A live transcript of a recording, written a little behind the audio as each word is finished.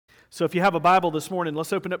So if you have a Bible this morning,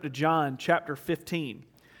 let's open up to John chapter 15.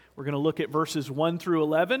 We're going to look at verses 1 through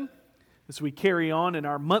 11 as we carry on in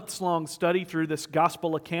our months-long study through this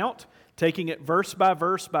gospel account, taking it verse by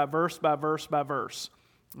verse by verse by verse by verse.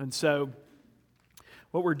 And so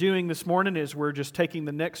what we're doing this morning is we're just taking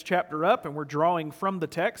the next chapter up and we're drawing from the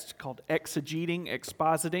text, called exegeting,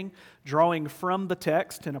 expositing, drawing from the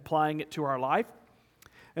text and applying it to our life.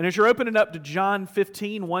 And as you're opening up to John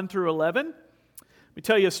 15, 1 through 11, let me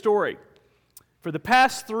tell you a story. For the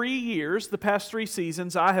past 3 years, the past 3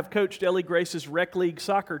 seasons, I have coached Ellie Grace's rec league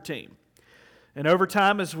soccer team. And over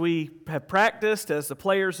time, as we have practiced, as the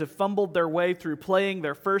players have fumbled their way through playing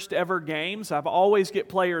their first ever games, I've always get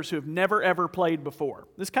players who have never ever played before.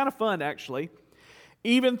 It's kind of fun, actually.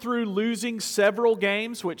 Even through losing several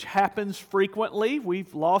games, which happens frequently,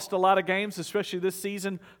 we've lost a lot of games, especially this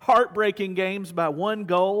season, heartbreaking games by 1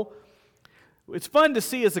 goal. It's fun to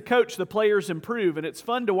see as a coach the players improve, and it's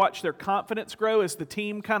fun to watch their confidence grow as the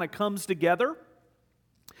team kind of comes together.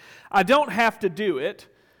 I don't have to do it,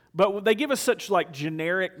 but they give us such like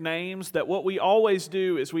generic names that what we always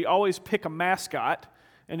do is we always pick a mascot,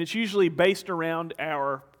 and it's usually based around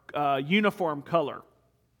our uniform color.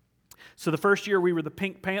 So the first year we were the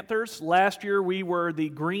Pink Panthers. Last year we were the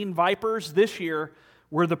Green Vipers. This year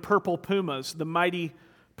we're the Purple Pumas, the mighty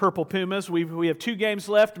Purple Pumas. We have 2 games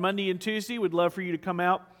left, Monday and Tuesday. We'd love for you to come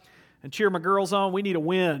out and cheer my girls on. We need a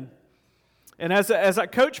win. And as I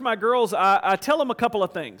coach my girls, I tell them a couple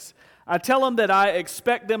of things. I tell them that I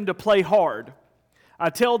expect them to play hard. I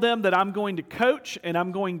tell them that I'm going to coach and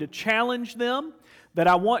I'm going to challenge them, that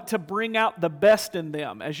I want to bring out the best in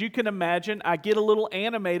them. As you can imagine, I get a little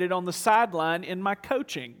animated on the sideline in my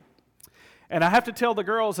coaching. And I have to tell the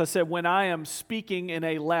girls, I said, when I am speaking in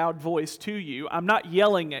a loud voice to you, I'm not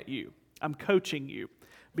yelling at you. I'm coaching you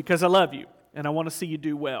because I love you and I want to see you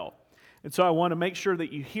do well. And so I want to make sure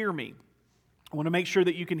that you hear me. I want to make sure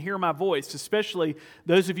that you can hear my voice, especially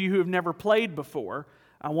those of you who have never played before.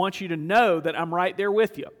 I want you to know that I'm right there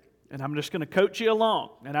with you. And I'm just going to coach you along.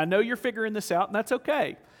 And I know you're figuring this out, and that's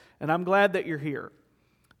okay. And I'm glad that you're here.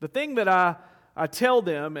 The thing that I tell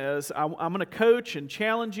them is I'm going to coach and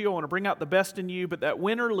challenge you. I want to bring out the best in you. But that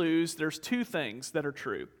win or lose, there's 2 things that are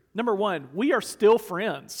true. Number 1, we are still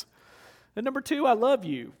friends. And number 2, I love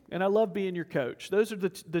you, and I love being your coach. Those are the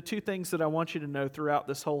 2 things that I want you to know throughout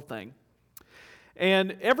this whole thing.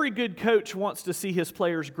 And every good coach wants to see his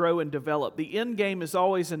players grow and develop. The end game is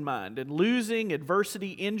always in mind. And losing,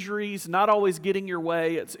 adversity, injuries, not always getting your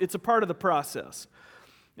way, it's a part of the process.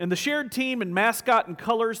 And the shared team and mascot and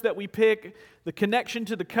colors that we pick, the connection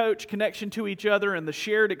to the coach, connection to each other, and the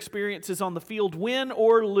shared experiences on the field, win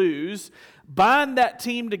or lose, bind that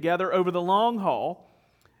team together over the long haul.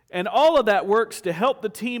 And all of that works to help the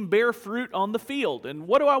team bear fruit on the field. And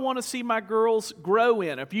what do I want to see my girls grow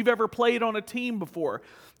in? If you've ever played on a team before,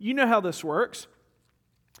 you know how this works.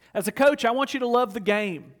 As a coach, I want you to love the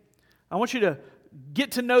game. I want you to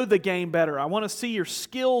get to know the game better. I want to see your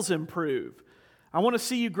skills improve. I want to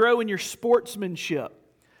see you grow in your sportsmanship.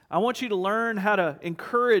 I want you to learn how to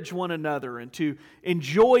encourage one another and to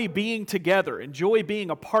enjoy being together, enjoy being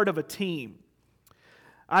a part of a team.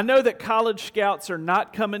 I know that college scouts are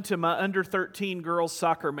not coming to my under 13 girls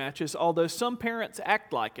soccer matches, although some parents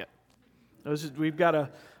act like it. We've got a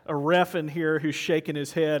ref in here who's shaking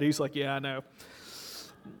his head. He's like, yeah, I know.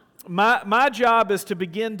 My job is to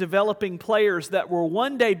begin developing players that will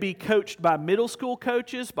one day be coached by middle school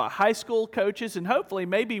coaches, by high school coaches, and hopefully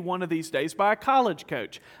maybe one of these days by a college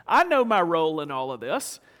coach. I know my role in all of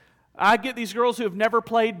this. I get these girls who have never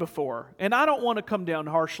played before, and I don't want to come down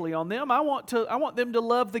harshly on them. I want them to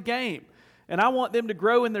love the game, and I want them to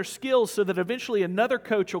grow in their skills so that eventually another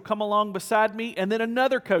coach will come along beside me, and then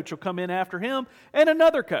another coach will come in after him, and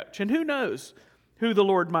another coach, and who knows who the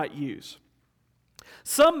Lord might use.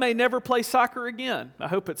 Some may never play soccer again. I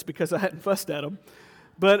hope it's because I hadn't fussed at them.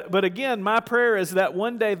 But again, my prayer is that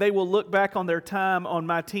one day they will look back on their time on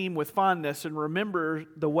my team with fondness and remember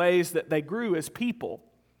the ways that they grew as people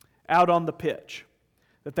out on the pitch,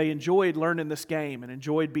 that they enjoyed learning this game and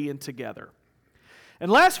enjoyed being together. And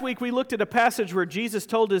last week we looked at a passage where Jesus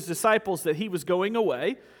told his disciples that he was going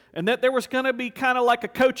away and that there was going to be kind of like a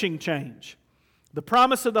coaching change. The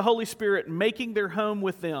promise of the Holy Spirit making their home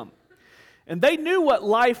with them. And they knew what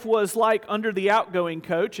life was like under the outgoing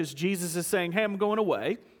coach as Jesus is saying, hey, I'm going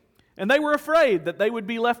away. And they were afraid that they would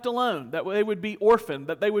be left alone, that they would be orphaned,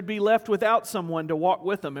 that they would be left without someone to walk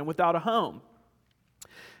with them and without a home.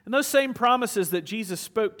 And those same promises that Jesus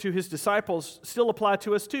spoke to his disciples still apply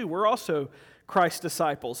to us too. We're also Christ's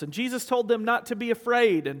disciples. And Jesus told them not to be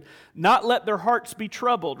afraid and not let their hearts be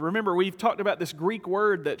troubled. Remember, we've talked about this Greek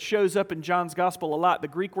word that shows up in John's gospel a lot, the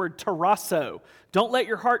Greek word tarasso. Don't let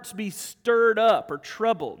your hearts be stirred up or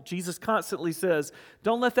troubled. Jesus constantly says,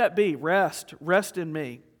 don't let that be. Rest in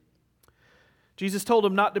me. Jesus told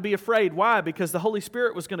them not to be afraid. Why? Because the Holy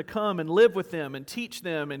Spirit was going to come and live with them and teach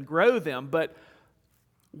them and grow them. But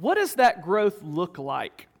what does that growth look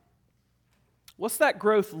like? What's that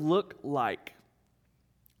growth look like?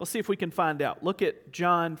 Let's see if we can find out. Look at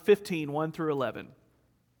John 15, 1 through 11.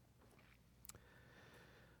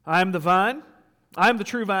 I am the vine. I am the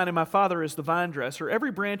true vine, and my Father is the vine dresser.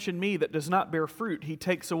 Every branch in me that does not bear fruit, he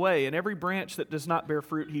takes away. And every branch that does not bear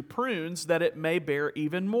fruit, he prunes, that it may bear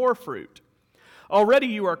even more fruit. Already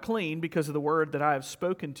you are clean because of the word that I have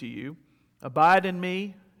spoken to you. Abide in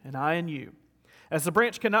me, and I in you. As the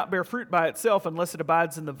branch cannot bear fruit by itself unless it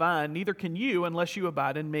abides in the vine, neither can you unless you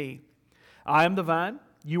abide in me. I am the vine,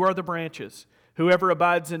 you are the branches. Whoever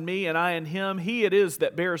abides in me and I in him, he it is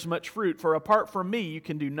that bears much fruit, for apart from me you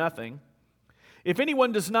can do nothing. If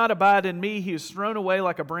anyone does not abide in me, he is thrown away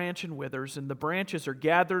like a branch and withers, and the branches are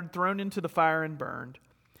gathered, thrown into the fire, and burned.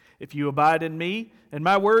 If you abide in me, and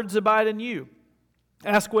my words abide in you,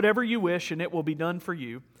 ask whatever you wish, and it will be done for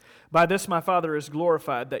you. By this my Father is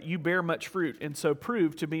glorified, that you bear much fruit, and so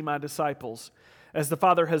prove to be my disciples. As the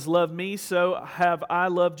Father has loved me, so have I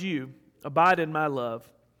loved you. Abide in my love.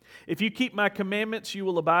 If you keep my commandments, you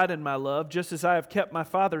will abide in my love, just as I have kept my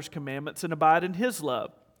Father's commandments and abide in his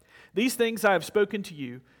love. These things I have spoken to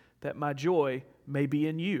you, that my joy may be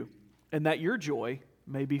in you, and that your joy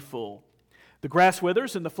may be full. The grass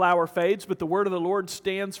withers and the flower fades, but the word of the Lord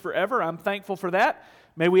stands forever. I'm thankful for that.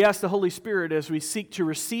 May we ask the Holy Spirit as we seek to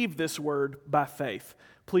receive this word by faith.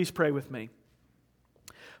 Please pray with me.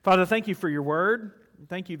 Father, thank you for your word.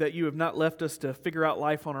 Thank you that you have not left us to figure out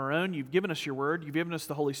life on our own. You've given us your word. You've given us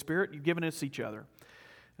the Holy Spirit. You've given us each other.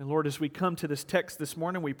 And Lord, as we come to this text this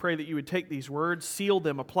morning, we pray that you would take these words, seal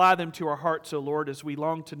them, apply them to our hearts, O Lord, as we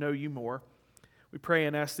long to know you more. We pray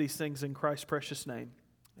and ask these things in Christ's precious name.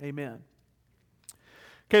 Amen.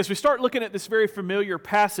 Okay, as we start looking at this very familiar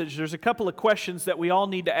passage, there's a couple of questions that we all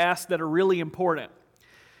need to ask that are really important.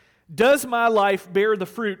 Does my life bear the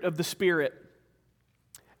fruit of the Spirit?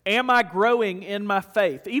 Am I growing in my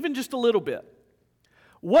faith, even just a little bit?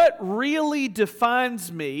 What really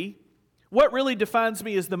defines me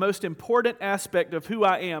is the most important aspect of who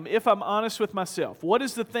I am, if I'm honest with myself. What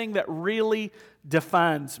is the thing that really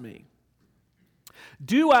defines me?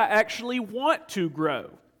 Do I actually want to grow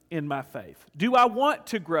in my faith? Do I want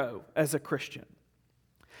to grow as a Christian?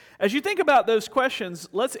 As you think about those questions,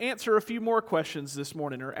 let's answer a few more questions this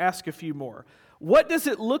morning, or ask a few more. What does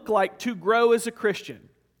it look like to grow as a Christian?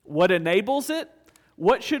 What enables it?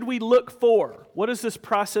 What should we look for? What does this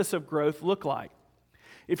process of growth look like?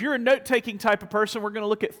 If you're a note-taking type of person, we're going to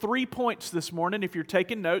look at 3 points this morning. If you're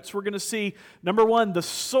taking notes, we're going to see, number one, the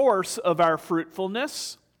source of our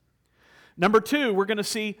fruitfulness. Number two, we're going to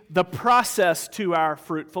see the process to our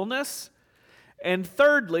fruitfulness. And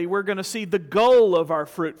thirdly, we're going to see the goal of our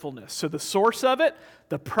fruitfulness. So the source of it,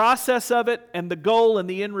 the process of it, and the goal and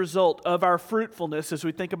the end result of our fruitfulness as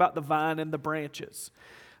we think about the vine and the branches.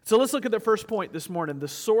 So let's look at the first point this morning, the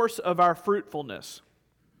source of our fruitfulness.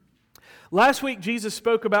 Last week, Jesus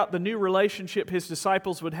spoke about the new relationship his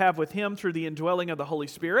disciples would have with him through the indwelling of the Holy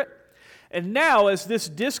Spirit. And now, as this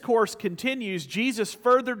discourse continues, Jesus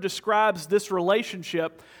further describes this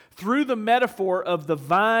relationship through the metaphor of the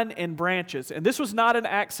vine and branches. And this was not an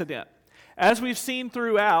accident. As we've seen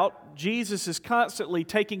throughout, Jesus is constantly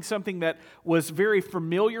taking something that was very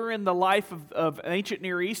familiar in the life of ancient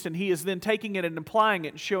Near East, and he is then taking it and applying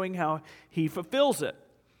it and showing how he fulfills it.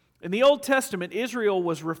 In the Old Testament, Israel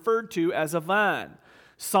was referred to as a vine.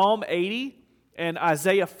 Psalm 80 and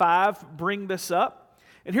Isaiah 5 bring this up.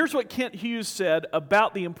 And here's what Kent Hughes said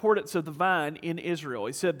about the importance of the vine in Israel.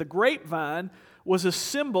 He said, the grapevine was a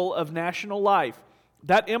symbol of national life.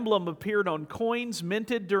 That emblem appeared on coins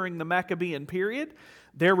minted during the Maccabean period.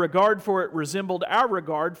 Their regard for it resembled our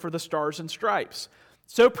regard for the stars and stripes.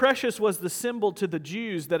 So precious was the symbol to the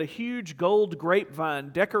Jews that a huge gold grapevine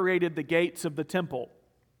decorated the gates of the temple.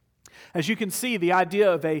 As you can see, the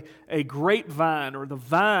idea of a grapevine or the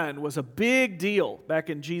vine was a big deal back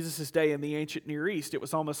in Jesus' day in the ancient Near East. It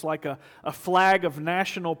was almost like a flag of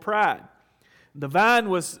national pride. The vine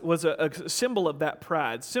was a symbol of that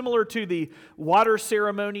pride, similar to the water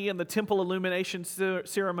ceremony and the temple illumination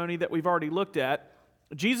ceremony that we've already looked at.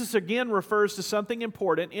 Jesus again refers to something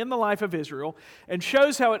important in the life of Israel and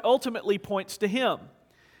shows how it ultimately points to him.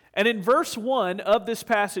 And in verse 1 of this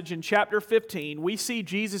passage in chapter 15, we see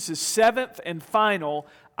Jesus' seventh and final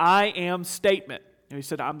I am statement. He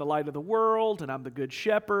said, I'm the light of the world, and I'm the good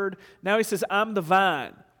shepherd. Now he says, I'm the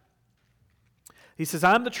vine. He says,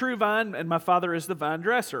 I'm the true vine, and my Father is the vine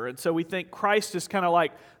dresser. And so we think Christ is kind of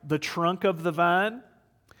like the trunk of the vine.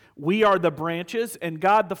 We are the branches, and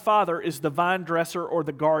God the Father is the vine dresser or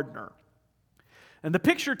the gardener. And the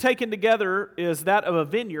picture taken together is that of a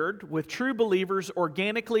vineyard with true believers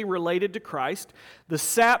organically related to Christ. The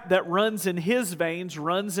sap that runs in His veins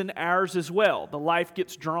runs in ours as well. The life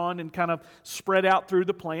gets drawn and kind of spread out through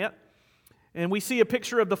the plant. And we see a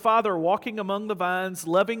picture of the Father walking among the vines,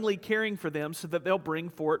 lovingly caring for them so that they'll bring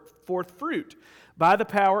forth fruit by the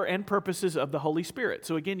power and purposes of the Holy Spirit.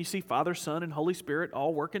 So again, you see Father, Son, and Holy Spirit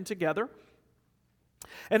all working together.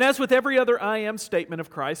 And as with every other I am statement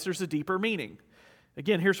of Christ, there's a deeper meaning.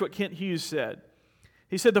 Again, here's what Kent Hughes said.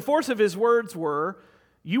 He said, the force of his words were,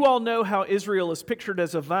 you all know how Israel is pictured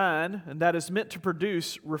as a vine, and that is meant to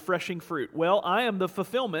produce refreshing fruit. Well, I am the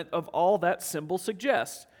fulfillment of all that symbol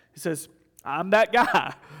suggests. He says, I'm that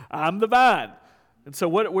guy. I'm the vine. And so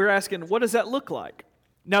what we're asking, what does that look like?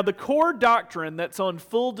 Now, the core doctrine that's on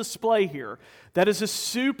full display here, that is a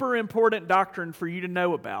super important doctrine for you to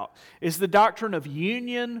know about, is the doctrine of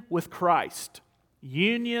union with Christ.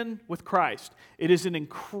 Union with Christ. It is an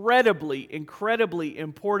incredibly, incredibly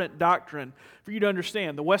important doctrine for you to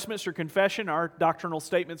understand. The Westminster Confession, our doctrinal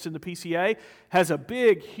statements in the PCA, has a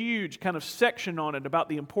big, huge kind of section on it about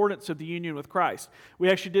the importance of the union with Christ.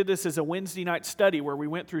 We actually did this as a Wednesday night study where we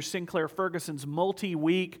went through Sinclair Ferguson's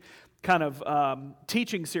multi-week kind of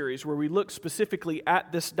teaching series where we looked specifically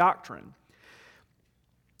at this doctrine.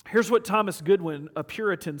 Here's what Thomas Goodwin, a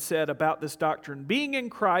Puritan, said about this doctrine. Being in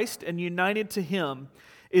Christ and united to Him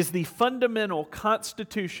is the fundamental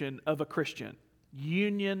constitution of a Christian.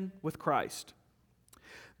 Union with Christ.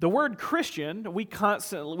 The word Christian, we kind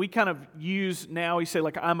of use now, we say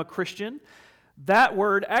like, I'm a Christian. That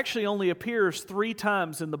word actually only appears 3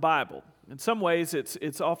 times in the Bible. In some ways,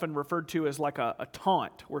 it's often referred to as like a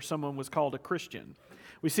taunt where someone was called a Christian.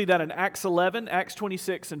 We see that in Acts 11, Acts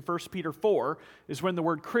 26, and 1 Peter 4 is when the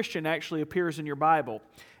word Christian actually appears in your Bible.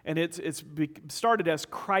 And it's started as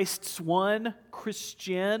Christ's one,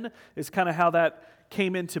 Christian is kind of how that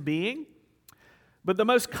came into being. But the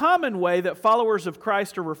most common way that followers of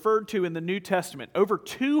Christ are referred to in the New Testament, over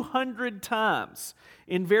 200 times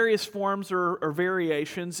in various forms or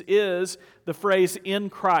variations, is the phrase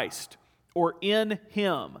in Christ or in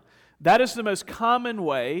Him. That is the most common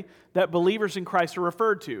way that believers in Christ are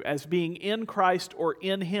referred to, as being in Christ or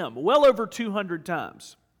in Him, well over 200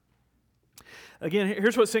 times. Again,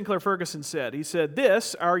 here's what Sinclair Ferguson said. He said,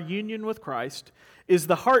 this, our union with Christ, is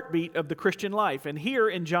the heartbeat of the Christian life. And here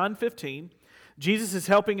in John 15, Jesus is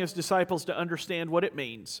helping His disciples to understand what it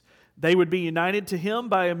means. They would be united to Him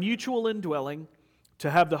by a mutual indwelling. To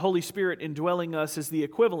have the Holy Spirit indwelling us is the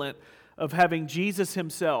equivalent of having Jesus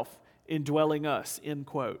Himself indwelling us, end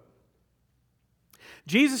quote.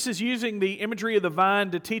 Jesus is using the imagery of the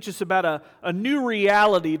vine to teach us about a new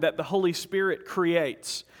reality that the Holy Spirit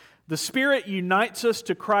creates. The Spirit unites us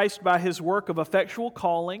to Christ by His work of effectual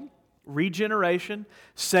calling, regeneration,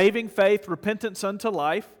 saving faith, repentance unto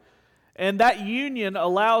life. And that union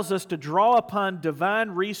allows us to draw upon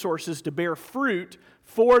divine resources to bear fruit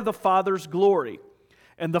for the Father's glory.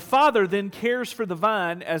 And the Father then cares for the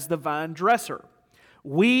vine as the vine dresser.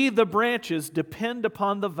 We, the branches, depend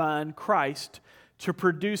upon the vine, Christ, to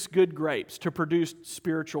produce good grapes, to produce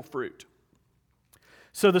spiritual fruit.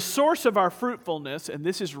 So the source of our fruitfulness, and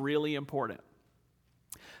this is really important,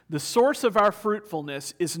 the source of our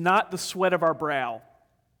fruitfulness is not the sweat of our brow.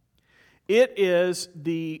 It is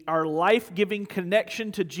our life-giving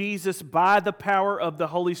connection to Jesus by the power of the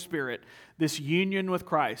Holy Spirit, this union with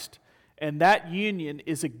Christ. And that union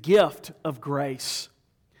is a gift of grace.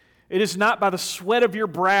 It is not by the sweat of your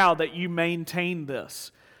brow that you maintain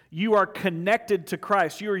this. You are connected to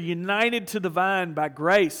Christ. You are united to the vine by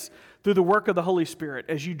grace through the work of the Holy Spirit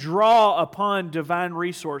as you draw upon divine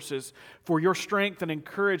resources for your strength and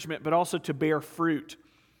encouragement, but also to bear fruit.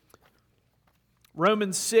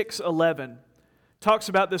 Romans 6:11 talks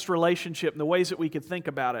about this relationship and the ways that we could think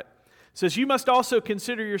about it. It says, you must also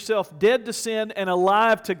consider yourself dead to sin and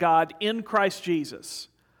alive to God in Christ Jesus.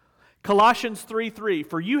 Colossians 3:3,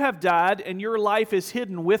 for you have died and your life is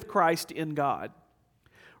hidden with Christ in God.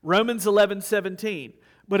 Romans 11:17,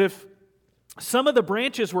 but if some of the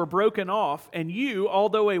branches were broken off, and you,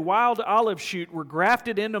 although a wild olive shoot, were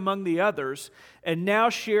grafted in among the others, and now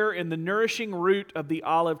share in the nourishing root of the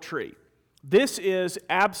olive tree. This is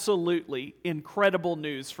absolutely incredible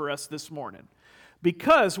news for us this morning.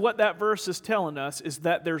 Because what that verse is telling us is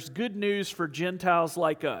that there's good news for Gentiles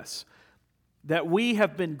like us, that we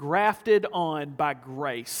have been grafted on by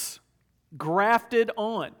grace, grafted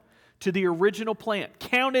on to the original plant,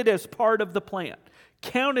 counted as part of the plant,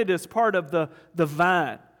 counted as part of the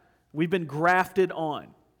vine. We've been grafted on.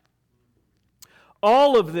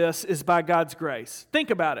 All of this is by God's grace.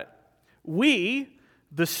 Think about it. We,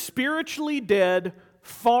 the spiritually dead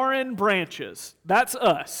foreign branches, that's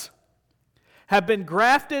us, have been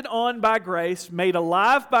grafted on by grace, made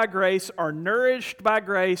alive by grace, are nourished by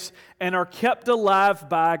grace, and are kept alive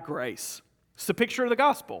by grace. It's the picture of the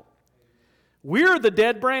gospel. We're the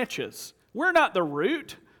dead branches. We're not the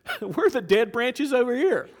root. We're the dead branches over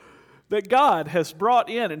here that God has brought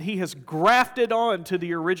in, and He has grafted on to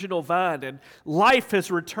the original vine, and life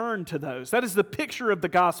has returned to those. That is the picture of the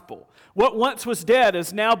gospel. What once was dead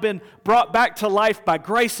has now been brought back to life by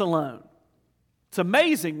grace alone. It's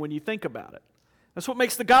amazing when you think about it. That's what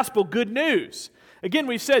makes the gospel good news. Again,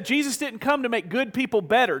 we've said Jesus didn't come to make good people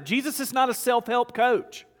better. Jesus is not a self-help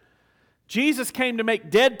coach. Jesus came to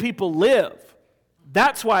make dead people live.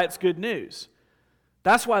 That's why it's good news.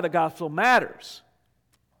 That's why the gospel matters.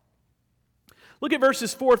 Look at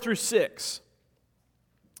verses 4 through 6.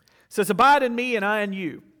 It says, "Abide in me and I in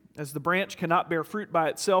you. As the branch cannot bear fruit by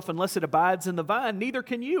itself unless it abides in the vine, neither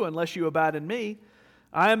can you unless you abide in me.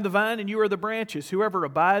 I am the vine and you are the branches. Whoever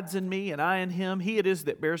abides in me and I in him, he it is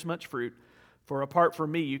that bears much fruit. For apart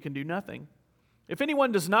from me you can do nothing. If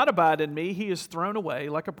anyone does not abide in me, he is thrown away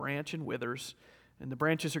like a branch and withers, and the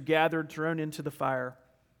branches are gathered, thrown into the fire,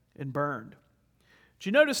 and burned." Do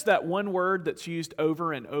you notice that one word that's used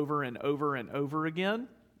over and over and over and over again?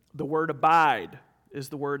 The word abide is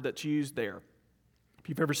the word that's used there. If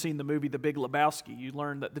you've ever seen the movie The Big Lebowski, you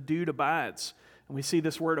learn that the dude abides. And we see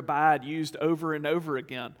this word abide used over and over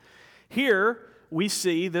again. Here we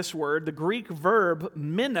see this word, the Greek verb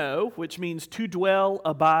meno, which means to dwell,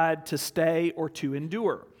 abide, to stay, or to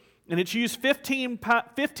endure. And it's used 15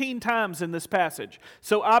 times in this passage.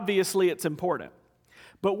 So obviously it's important.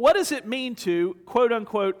 But what does it mean to, quote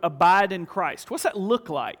unquote, abide in Christ? What's that look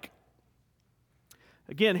like?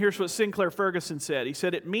 Again, here's what Sinclair Ferguson said. He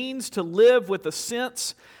said, "It means to live with a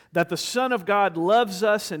sense that the Son of God loves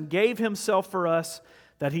us and gave Himself for us,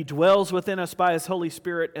 that He dwells within us by His Holy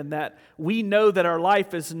Spirit, and that we know that our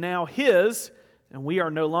life is now His and we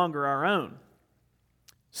are no longer our own."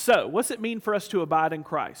 So, what's it mean for us to abide in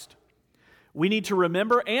Christ? We need to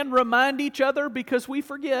remember and remind each other, because we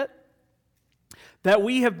forget, that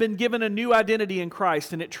we have been given a new identity in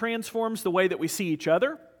Christ, and it transforms the way that we see each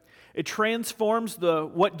other. It transforms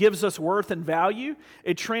what gives us worth and value.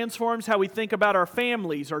 It transforms how we think about our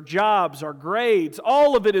families, our jobs, our grades.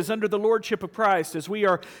 All of it is under the lordship of Christ as we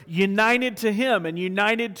are united to Him and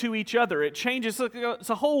united to each other. It changes, it's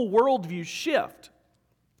a whole worldview shift.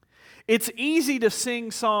 It's easy to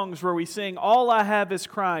sing songs where we sing, "All I have is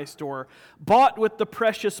Christ," or "Bought with the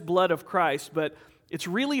precious blood of Christ," but it's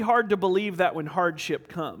really hard to believe that when hardship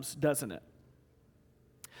comes, doesn't it?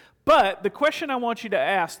 But the question I want you to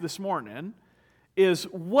ask this morning is,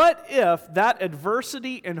 what if that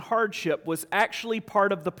adversity and hardship was actually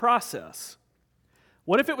part of the process?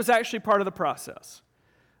 What if it was actually part of the process?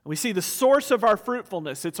 We see the source of our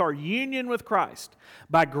fruitfulness. It's our union with Christ.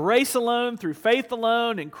 By grace alone, through faith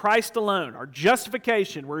alone, in Christ alone. Our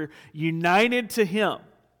justification, we're united to Him.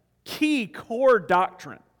 Key core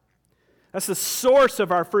doctrine. That's the source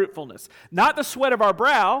of our fruitfulness. Not the sweat of our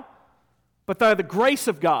brow, but the grace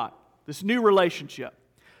of God, this new relationship.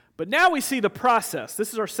 But now we see the process.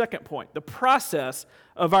 This is our second point, the process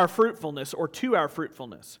of our fruitfulness, or to our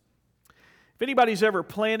fruitfulness. If anybody's ever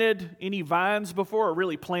planted any vines before, or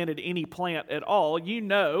really planted any plant at all, you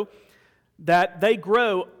know that they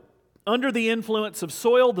grow under the influence of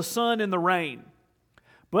soil, the sun, and the rain.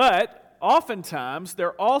 But oftentimes, they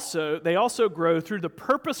also grow through the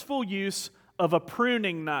purposeful use of a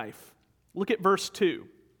pruning knife. Look at verse 2.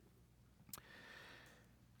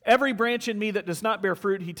 "Every branch in me that does not bear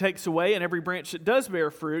fruit, He takes away, and every branch that does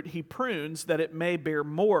bear fruit, He prunes, that it may bear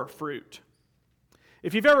more fruit."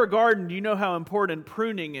 If you've ever gardened, you know how important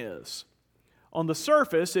pruning is. On the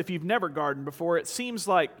surface, if you've never gardened before, it seems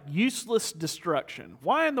like useless destruction.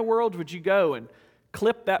 Why in the world would you go and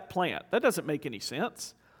clip that plant? That doesn't make any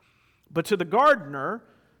sense. But to the gardener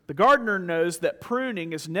knows that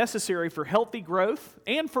pruning is necessary for healthy growth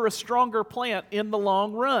and for a stronger plant in the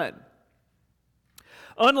long run.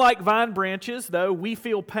 Unlike vine branches, though, we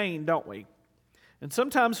feel pain, don't we? And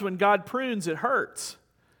sometimes when God prunes, it hurts.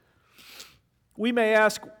 We may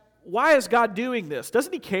ask, why is God doing this?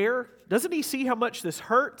 Doesn't He care? Doesn't He see how much this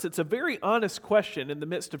hurts? It's a very honest question in the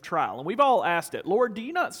midst of trial. And we've all asked it. Lord, do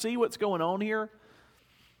you not see what's going on here?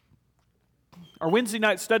 Our Wednesday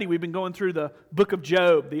night study, we've been going through the book of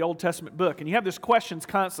Job, the Old Testament book, and you have these questions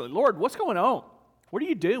constantly. Lord, what's going on? What are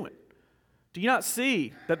you doing? Do you not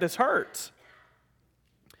see that this hurts?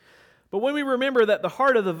 But when we remember that the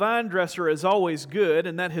heart of the vine dresser is always good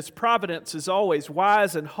and that his providence is always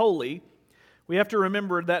wise and holy, we have to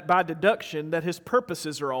remember that by deduction that his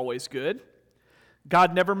purposes are always good.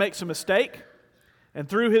 God never makes a mistake, and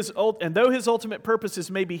though his ultimate purposes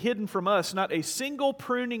may be hidden from us, not a single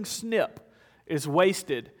pruning snip is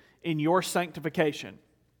wasted in your sanctification.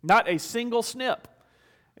 Not a single snip.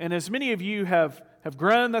 And as many of you have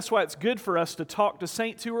grown, that's why it's good for us to talk to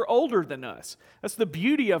saints who are older than us. That's the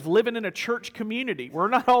beauty of living in a church community. We're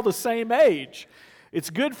not all the same age. It's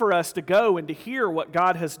good for us to go and to hear what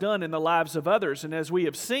God has done in the lives of others. And as we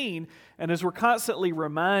have seen, and as we're constantly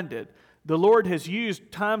reminded, the Lord has used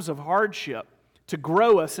times of hardship to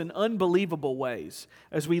grow us in unbelievable ways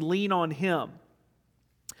as we lean on Him.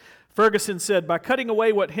 Ferguson said, by cutting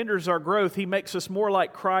away what hinders our growth, He makes us more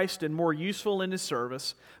like Christ and more useful in His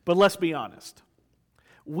service. But let's be honest.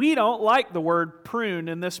 We don't like the word prune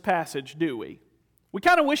in this passage, do we? We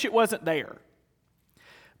kind of wish it wasn't there.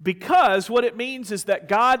 Because what it means is that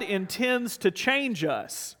God intends to change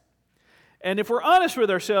us. And if we're honest with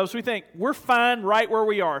ourselves, we think, we're fine right where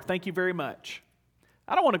we are. Thank you very much.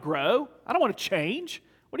 I don't want to grow. I don't want to change.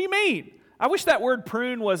 What do you mean? I wish that word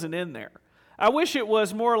prune wasn't in there. I wish it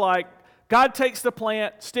was more like God takes the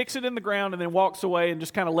plant, sticks it in the ground, and then walks away and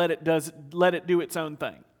just kind of let it do its own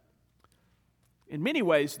thing. In many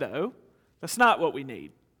ways, though, that's not what we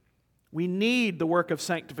need. We need the work of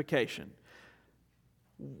sanctification.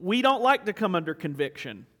 We don't like to come under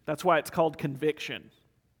conviction. That's why it's called conviction.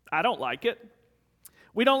 I don't like it.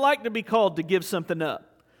 We don't like to be called to give something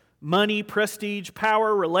up. Money, prestige,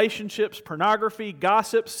 power, relationships, pornography,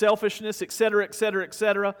 gossip, selfishness, etc., etc.,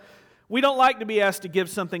 etc. We don't like to be asked to give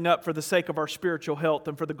something up for the sake of our spiritual health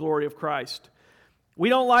and for the glory of Christ. We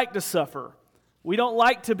don't like to suffer. We don't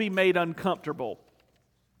like to be made uncomfortable.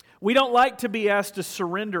 We don't like to be asked to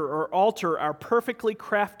surrender or alter our perfectly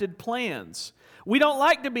crafted plans. We don't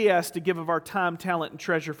like to be asked to give of our time, talent, and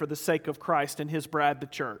treasure for the sake of Christ and His bride, the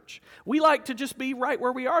church. We like to just be right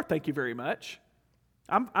where we are, thank you very much.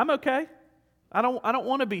 I'm okay. I don't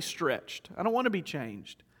want to be stretched. I don't want to be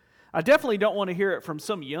changed. I definitely don't want to hear it from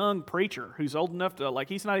some young preacher who's old enough to,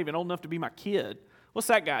 he's not even old enough to be my kid. What's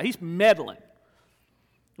that guy? He's meddling.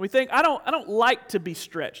 We think, I don't like to be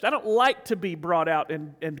stretched. I don't like to be brought out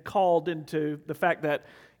and called into the fact that,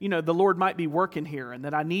 the Lord might be working here and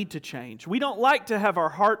that I need to change. We don't like to have our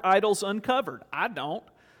heart idols uncovered. I don't.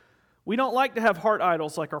 We don't like to have heart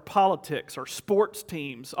idols like our politics, our sports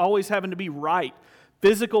teams, always having to be right.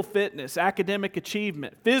 Physical fitness, academic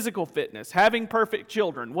achievement, physical fitness, having perfect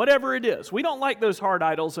children, whatever it is. We don't like those heart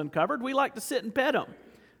idols uncovered. We like to sit and pet them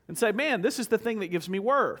and say, man, this is the thing that gives me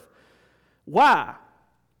worth. Why?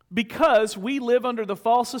 Because we live under the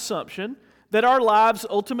false assumption that our lives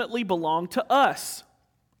ultimately belong to us.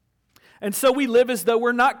 And so we live as though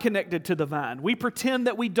we're not connected to the vine. We pretend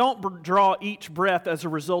that we don't draw each breath as a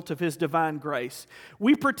result of His divine grace.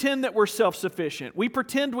 We pretend that we're self-sufficient. We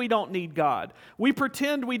pretend we don't need God. We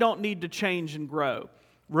pretend we don't need to change and grow.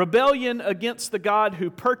 Rebellion against the God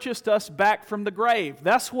who purchased us back from the grave.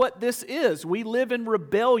 That's what this is. We live in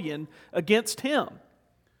rebellion against Him.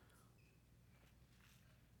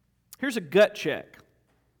 Here's a gut check,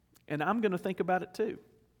 and I'm going to think about it too.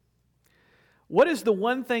 What is the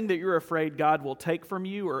one thing that you're afraid God will take from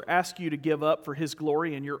you or ask you to give up for His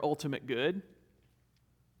glory and your ultimate good?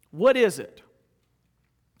 What is it?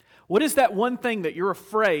 What is that one thing that you're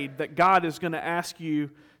afraid that God is going to ask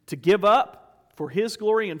you to give up for His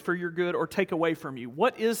glory and for your good or take away from you?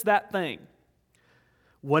 What is that thing?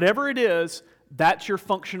 Whatever it is, that's your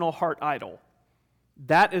functional heart idol.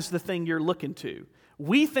 That is the thing you're looking to.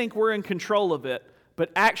 We think we're in control of it, but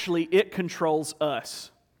actually it controls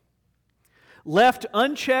us. Left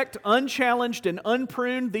unchecked, unchallenged, and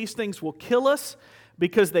unpruned, these things will kill us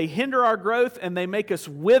because they hinder our growth and they make us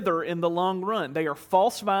wither in the long run. They are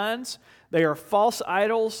false vines, they are false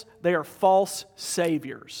idols, they are false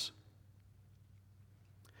saviors.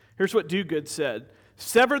 Here's what Duguid said.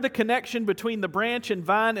 Sever the connection between the branch and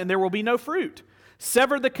vine and there will be no fruit.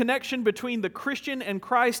 Sever the connection between the Christian and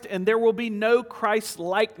Christ and there will be no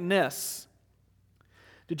Christ-likeness.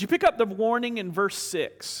 Did you pick up the warning in verse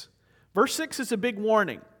 6? Verse 6 is a big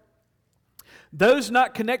warning. Those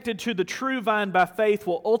not connected to the true vine by faith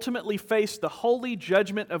will ultimately face the holy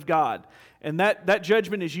judgment of God. And that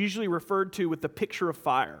judgment is usually referred to with the picture of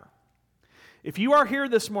fire. If you are here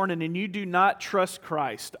this morning and you do not trust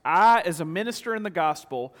Christ, I, as a minister in the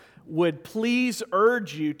gospel, would please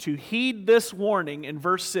urge you to heed this warning in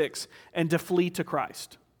verse 6 and to flee to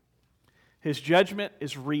Christ. His judgment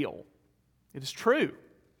is real. It is true.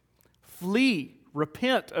 Flee,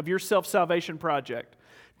 repent of your self-salvation project.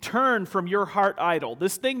 Turn from your heart idol.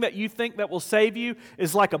 This thing that you think that will save you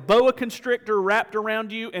is like a boa constrictor wrapped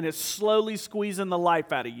around you and is slowly squeezing the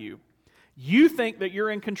life out of you. You think that you're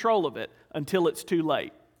in control of it until it's too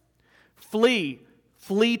late. Flee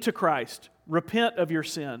to Christ. Repent of your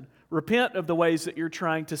sin. Repent of the ways that you're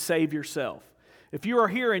trying to save yourself. If you are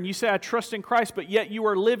here and you say, I trust in Christ, but yet you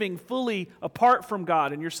are living fully apart from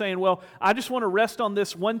God, and you're saying, well, I just want to rest on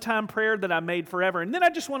this one-time prayer that I made forever, and then I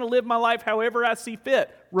just want to live my life however I see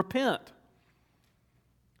fit. Repent.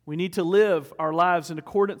 We need to live our lives in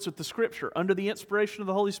accordance with the Scripture, under the inspiration of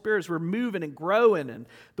the Holy Spirit as we're moving and growing, and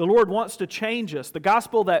the Lord wants to change us. The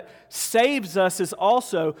gospel that saves us is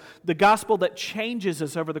also the gospel that changes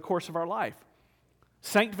us over the course of our life.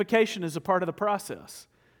 Sanctification is a part of the process.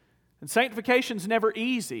 And sanctification is never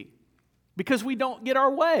easy because we don't get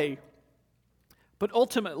our way. But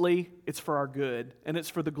ultimately, it's for our good and it's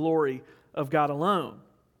for the glory of God alone.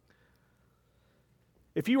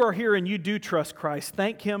 If you are here and you do trust Christ,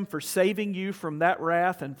 thank Him for saving you from that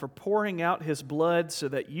wrath and for pouring out His blood so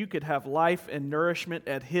that you could have life and nourishment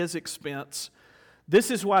at His expense. This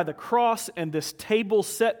is why the cross and this table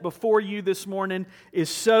set before you this morning is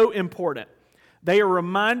so important. They are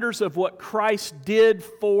reminders of what Christ did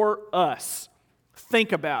for us.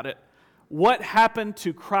 Think about it. What happened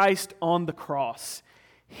to Christ on the cross?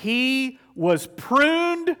 He was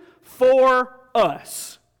pruned for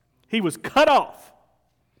us. He was cut off.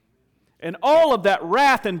 And all of that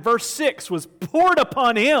wrath in verse 6 was poured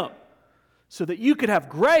upon Him so that you could have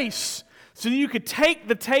grace, so that you could take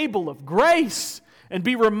the table of grace and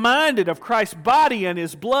be reminded of Christ's body and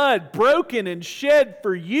His blood broken and shed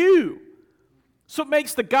for you. So it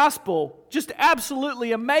makes the gospel just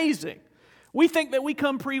absolutely amazing. We think that we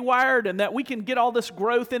come pre-wired and that we can get all this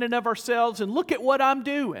growth in and of ourselves, and look at what I'm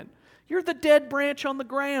doing. You're the dead branch on the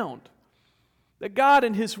ground that God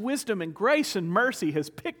in His wisdom and grace and mercy has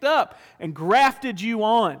picked up and grafted you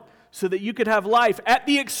on so that you could have life at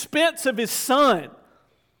the expense of His Son.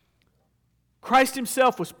 Christ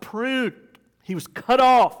Himself was pruned. He was cut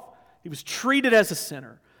off. He was treated as a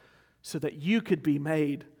sinner so that you could be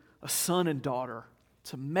made a son and daughter.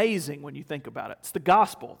 It's amazing when you think about it. It's the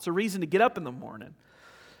gospel. It's a reason to get up in the morning.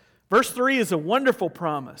 Verse 3 is a wonderful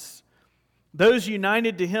promise. Those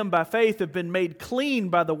united to Him by faith have been made clean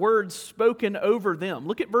by the words spoken over them.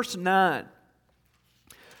 Look at verse 9.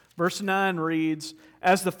 Verse 9 reads,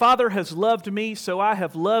 As the Father has loved me, so I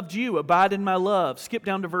have loved you. Abide in my love. Skip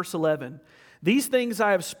down to verse 11. These things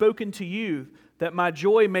I have spoken to you, that my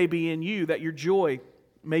joy may be in you, that your joy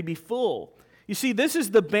may be full. You see, this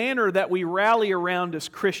is the banner that we rally around as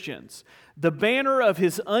Christians. The banner of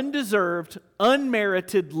His undeserved,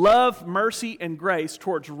 unmerited love, mercy, and grace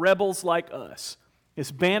towards rebels like us. His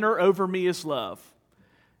banner over me is love.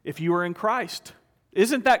 If you are in Christ,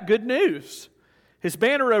 isn't that good news? His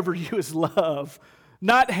banner over you is love,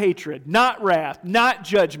 not hatred, not wrath, not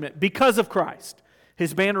judgment, because of Christ.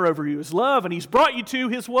 His banner over you is love, and He's brought you to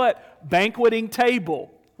His what? Banqueting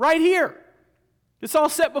table. Right here. It's all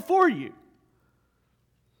set before you.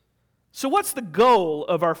 So what's the goal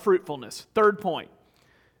of our fruitfulness? Third point.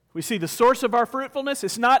 We see the source of our fruitfulness.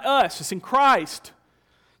 It's not us. It's in Christ.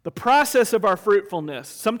 The process of our fruitfulness.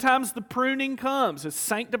 Sometimes the pruning comes. It's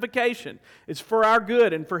sanctification. It's for our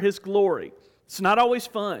good and for His glory. It's not always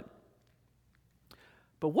fun.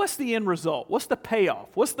 But what's the end result? What's the payoff?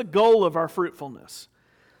 What's the goal of our fruitfulness?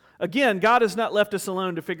 Again, God has not left us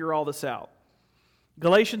alone to figure all this out.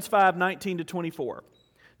 Galatians 5:19-24.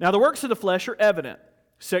 Now the works of the flesh are evident.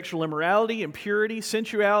 Sexual immorality, impurity,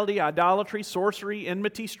 sensuality, idolatry, sorcery,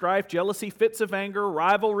 enmity, strife, jealousy, fits of anger,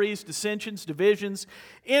 rivalries, dissensions, divisions,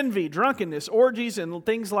 envy, drunkenness, orgies, and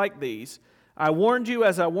things like these. I warned you,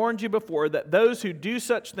 as I warned you before, that those who do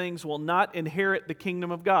such things will not inherit the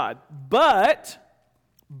kingdom of God. But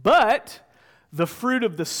the fruit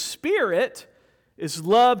of the Spirit is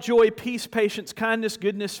love, joy, peace, patience, kindness,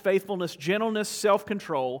 goodness, faithfulness, gentleness,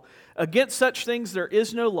 self-control. Against such things there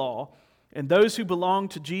is no law. And those who belong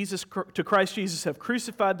to Christ Jesus have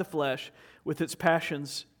crucified the flesh with its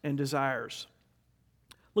passions and desires.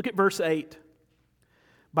 Look at verse 8.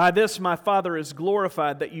 By this my Father is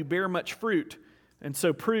glorified, that you bear much fruit, and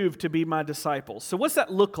so prove to be my disciples. So what's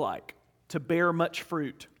that look like, to bear much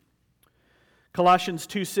fruit? Colossians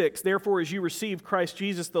 2:6, therefore as you receive Christ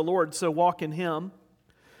Jesus the Lord, so walk in Him.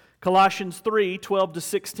 Colossians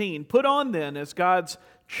 3:12-16. Put on then, as God's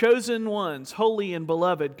chosen ones, holy and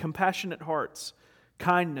beloved, compassionate hearts,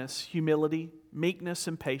 kindness, humility, meekness,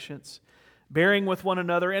 and patience, bearing with one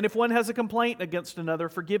another, and if one has a complaint against another,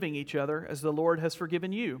 forgiving each other, as the Lord has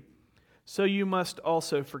forgiven you. So you must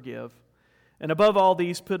also forgive. And above all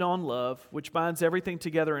these, put on love, which binds everything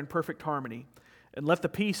together in perfect harmony. And let the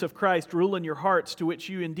peace of Christ rule in your hearts, to which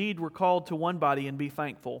you indeed were called to one body, and be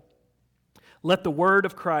thankful. Let the word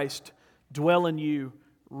of Christ dwell in you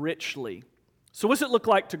richly. So what does it look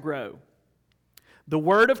like to grow? The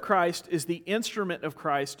word of Christ is the instrument of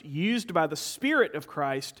Christ used by the Spirit of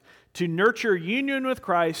Christ to nurture union with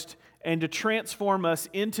Christ and to transform us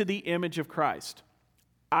into the image of Christ.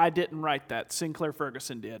 I didn't write that. Sinclair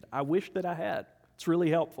Ferguson did. I wish that I had. It's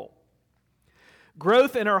really helpful.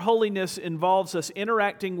 Growth in our holiness involves us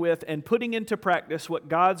interacting with and putting into practice what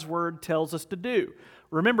God's Word tells us to do.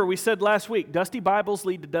 Remember, we said last week, dusty Bibles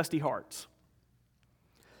lead to dusty hearts.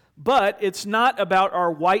 But it's not about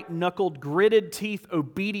our white-knuckled, gritted teeth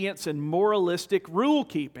obedience and moralistic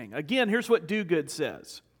rule-keeping. Again, here's what Do-Good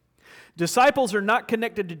says. Disciples are not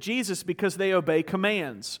connected to Jesus because they obey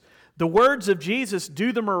commands. The words of Jesus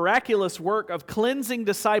do the miraculous work of cleansing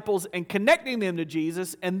disciples and connecting them to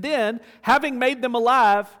Jesus, and then, having made them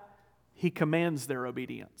alive, He commands their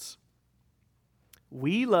obedience.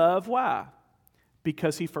 We love, why?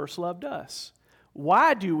 Because He first loved us.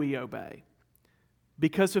 Why do we obey?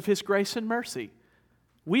 Because of His grace and mercy.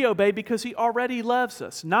 We obey because He already loves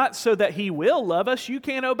us, not so that He will love us. You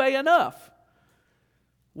can't obey enough.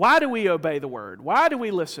 Why do we obey the Word? Why do we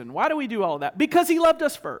listen? Why do we do all of that? Because He loved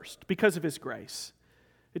us first, because of His grace.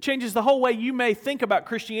 It changes the whole way you may think about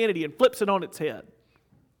Christianity and flips it on its head.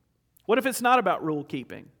 What if it's not about rule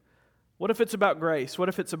keeping? What if it's about grace? What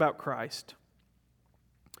if it's about Christ?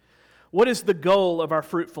 What is the goal of our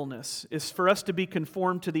fruitfulness? Is for us to be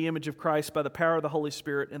conformed to the image of Christ by the power of the Holy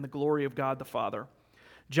Spirit and the glory of God the Father.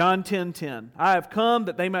 John 10:10. I have come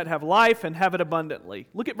that they might have life and have it abundantly.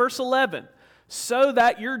 Look at verse 11. So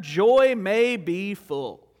that your joy may be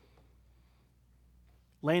full.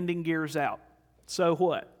 Landing gears out. So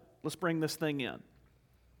what? Let's bring this thing in.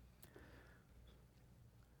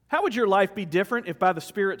 How would your life be different if by the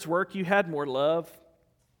Spirit's work you had more love,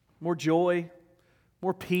 more joy,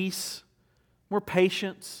 more peace, more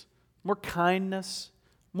patience, more kindness,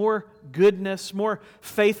 more goodness, more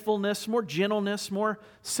faithfulness, more gentleness, more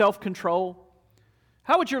self-control?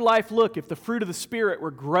 How would your life look if the fruit of the Spirit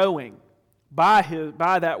were growing by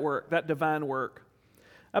that work, that divine work?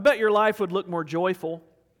 I bet your life would look more joyful.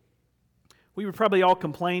 We would probably all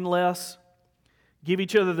complain less, give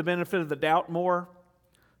each other the benefit of the doubt more,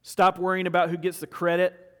 stop worrying about who gets the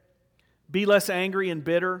credit, be less angry and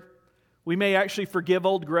bitter. We may actually forgive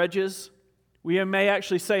old grudges. We may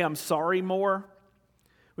actually say, I'm sorry more.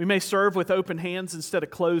 We may serve with open hands instead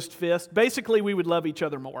of closed fists. Basically, we would love each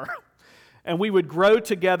other more. And we would grow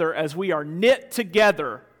together as we are knit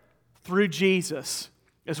together through Jesus.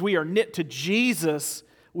 As we are knit to Jesus,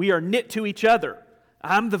 we are knit to each other.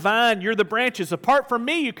 I'm the vine, you're the branches. Apart from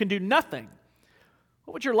me, you can do nothing.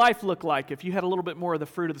 What would your life look like if you had a little bit more of the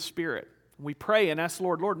fruit of the Spirit? We pray and ask the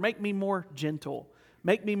Lord, Lord, make me more gentle.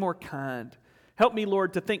 Make me more kind. Help me,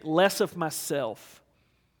 Lord, to think less of myself.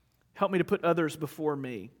 Help me to put others before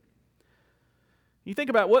me. You think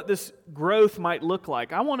about what this growth might look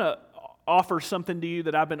like. I want to offer something to you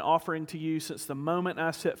that I've been offering to you since the moment I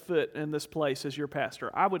set foot in this place as your pastor.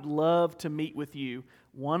 I would love to meet with you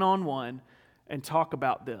one-on-one and talk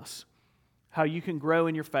about this, how you can grow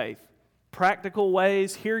in your faith. Practical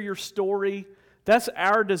ways, hear your story. That's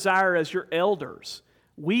our desire as your elders.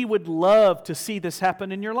 We would love to see this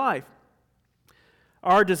happen in your life.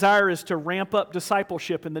 Our desire is to ramp up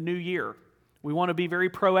discipleship in the new year. We want to be very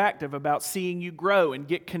proactive about seeing you grow and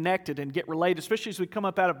get connected and get related, especially as we come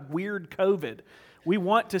up out of weird COVID. We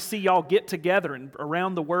want to see y'all get together and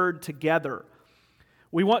around the Word together.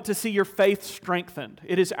 We want to see your faith strengthened.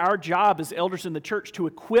 It is our job as elders in the church to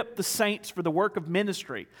equip the saints for the work of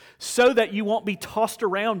ministry so that you won't be tossed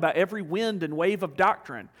around by every wind and wave of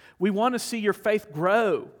doctrine. We want to see your faith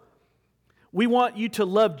grow. We want you to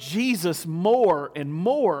love Jesus more and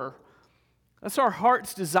more. That's our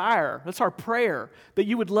heart's desire. That's our prayer, that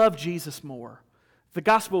you would love Jesus more. The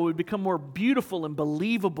gospel would become more beautiful and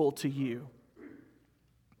believable to you.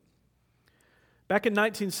 Back in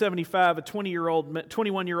 1975, a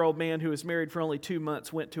 21-year-old man who was married for only 2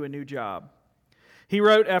 months went to a new job. He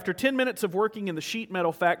wrote, after 10 minutes of working in the sheet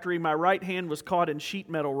metal factory, my right hand was caught in sheet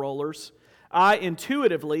metal rollers. I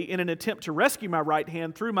intuitively, in an attempt to rescue my right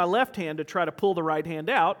hand, threw my left hand to try to pull the right hand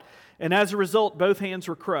out, and as a result, both hands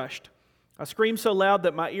were crushed. I screamed so loud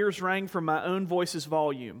that my ears rang from my own voice's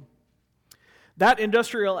volume. That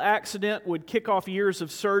industrial accident would kick off years of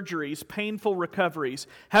surgeries, painful recoveries,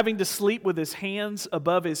 having to sleep with his hands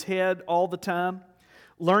above his head all the time,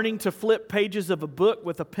 learning to flip pages of a book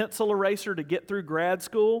with a pencil eraser to get through grad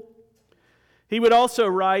school. He would also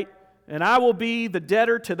write, "And I will be the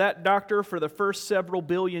debtor to that doctor for the first several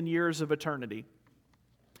billion years of eternity."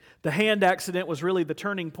 The hand accident was really the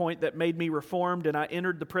turning point that made me reformed, and I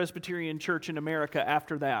entered the Presbyterian Church in America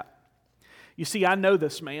after that. You see, I know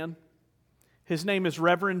this man. His name is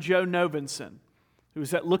Reverend Joe Novenson, who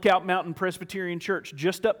is at Lookout Mountain Presbyterian Church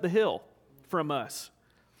just up the hill from us.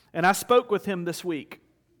 And I spoke with him this week.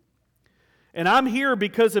 And I'm here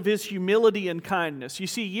because of his humility and kindness. You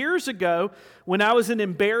see, years ago, when I was an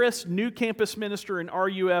embarrassed new campus minister in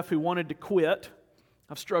RUF who wanted to quit,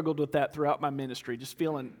 I've struggled with that throughout my ministry, just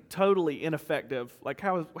feeling totally ineffective. Like,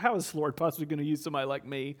 how is the Lord possibly going to use somebody like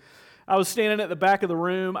me? I was standing at the back of the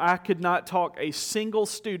room. I could not talk a single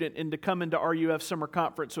student into coming to RUF summer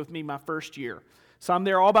conference with me my first year. So I'm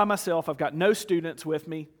there all by myself. I've got no students with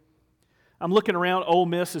me. I'm looking around. Ole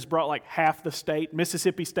Miss has brought like half the state.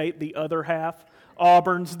 Mississippi State, the other half.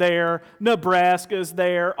 Auburn's there. Nebraska's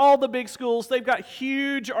there. All the big schools, they've got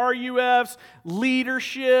huge RUFs,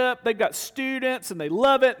 leadership. They've got students, and they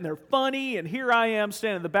love it, and they're funny. And here I am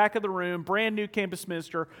standing in the back of the room, brand new campus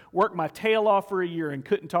minister, worked my tail off for a year and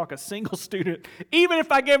couldn't talk a single student. Even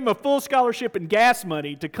if I gave them a full scholarship and gas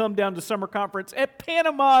money to come down to summer conference at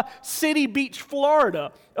Panama City Beach,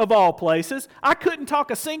 Florida, of all places, I couldn't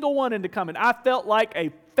talk a single one into coming. I felt like a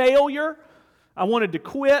failure. I wanted to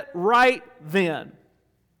quit right then.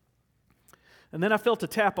 And then I felt a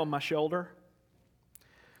tap on my shoulder,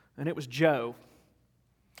 and it was Joe.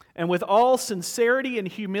 And with all sincerity and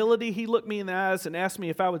humility, he looked me in the eyes and asked me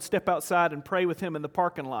if I would step outside and pray with him in the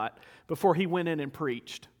parking lot before he went in and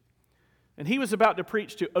preached. And he was about to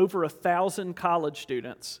preach to over 1,000 college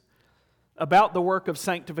students about the work of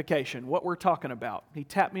sanctification, what we're talking about. He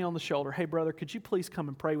tapped me on the shoulder. "Hey, brother, could you please come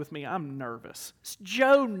and pray with me? I'm nervous." It's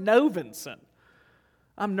Joe Novenson.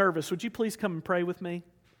 "I'm nervous. Would you please come and pray with me?"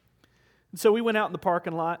 And so we went out in the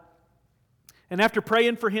parking lot. And after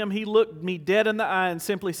praying for him, he looked me dead in the eye and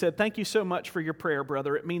simply said, "Thank you so much for your prayer,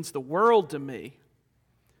 brother. It means the world to me."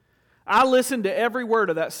 I listened to every word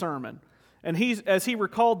of that sermon. And as he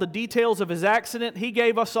recalled the details of his accident, he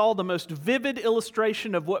gave us all the most vivid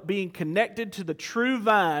illustration of what being connected to the true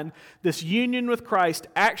vine, this union with Christ,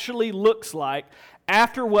 actually looks like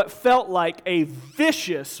after what felt like a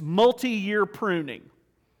vicious multi-year pruning.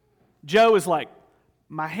 Joe is like,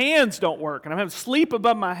 "My hands don't work, and I'm having sleep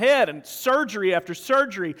above my head, and surgery after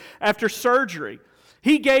surgery after surgery."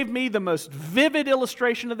 He gave me the most vivid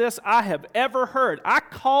illustration of this I have ever heard. I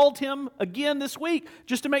called him again this week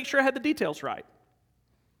just to make sure I had the details right.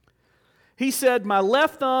 He said, "My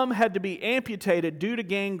left thumb had to be amputated due to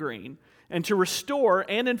gangrene, and to restore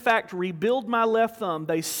and, in fact, rebuild my left thumb,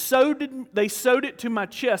 they sewed it to my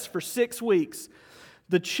chest for 6 weeks.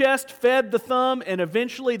 The chest fed the thumb, and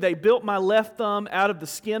eventually they built my left thumb out of the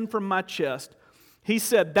skin from my chest." He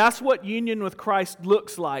said, "That's what union with Christ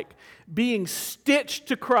looks like, being stitched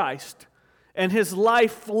to Christ and his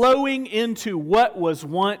life flowing into what was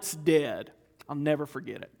once dead." I'll never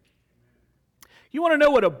forget it. You want to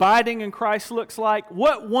know what abiding in Christ looks like?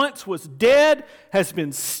 What once was dead has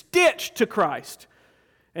been stitched to Christ,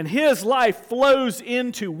 and his life flows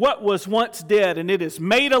into what was once dead, and it is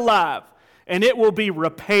made alive, and it will be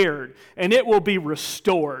repaired, and it will be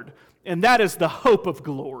restored, and that is the hope of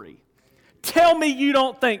glory. Tell me you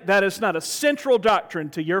don't think that is not a central doctrine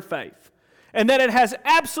to your faith, and that it has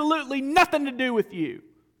absolutely nothing to do with you.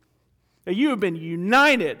 That you have been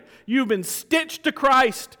united, you've been stitched to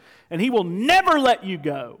Christ, and he will never let you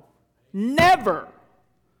go. Never.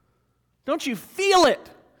 Don't you feel it?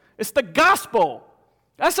 It's the gospel.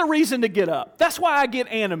 That's a reason to get up. That's why I get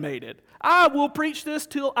animated. I will preach this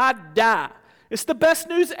till I die. It's the best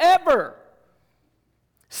news ever.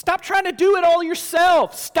 Stop trying to do it all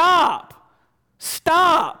yourself. Stop.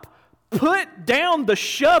 Stop. Put down the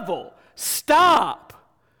shovel. Stop.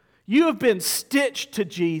 You have been stitched to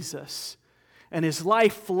Jesus, and his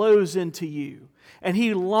life flows into you, and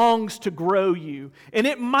he longs to grow you. And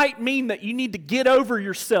it might mean that you need to get over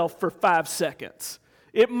yourself for 5 seconds.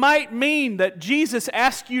 It might mean that Jesus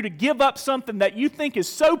asks you to give up something that you think is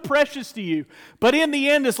so precious to you, but in the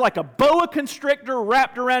end is like a boa constrictor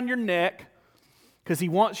wrapped around your neck, because he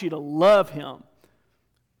wants you to love him.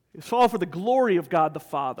 It's all for the glory of God the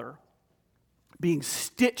Father, being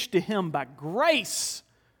stitched to him by grace.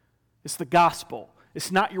 It's the gospel.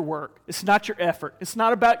 It's not your work. It's not your effort. It's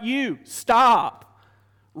not about you. Stop.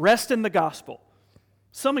 Rest in the gospel.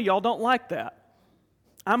 Some of y'all don't like that.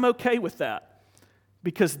 I'm okay with that.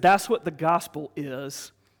 because that's what the gospel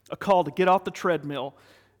is, a call to get off the treadmill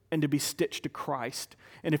and to be stitched to Christ.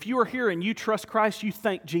 And if you are here and you trust Christ, you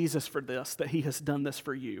thank Jesus for this, that he has done this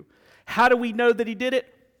for you. How do we know that he did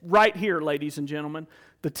it? Right here, ladies and gentlemen,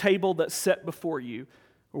 the table that's set before you,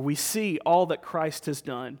 where we see all that Christ has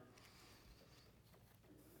done.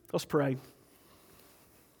 Let's pray.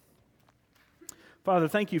 Father,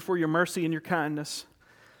 thank you for your mercy and your kindness.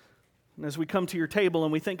 And as we come to your table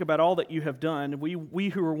and we think about all that you have done, we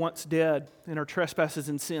who were once dead in our trespasses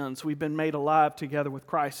and sins, we've been made alive together with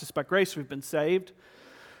Christ. It's by grace we've been saved,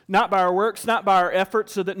 not by our works, not by our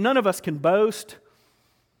efforts, so that none of us can boast.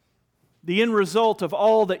 The end result of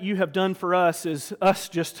all that you have done for us is us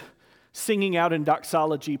just singing out in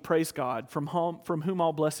doxology, praise God, from whom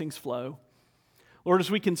all blessings flow. Lord,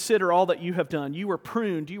 as we consider all that you have done, you were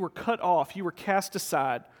pruned, you were cut off, you were cast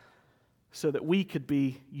aside so that we could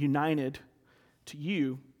be united to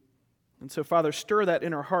you. And so, Father, stir that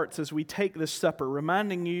in our hearts as we take this supper,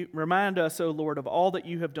 remind us, O Lord, of all that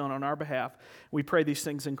you have done on our behalf. We pray these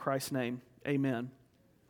things in Christ's name. Amen.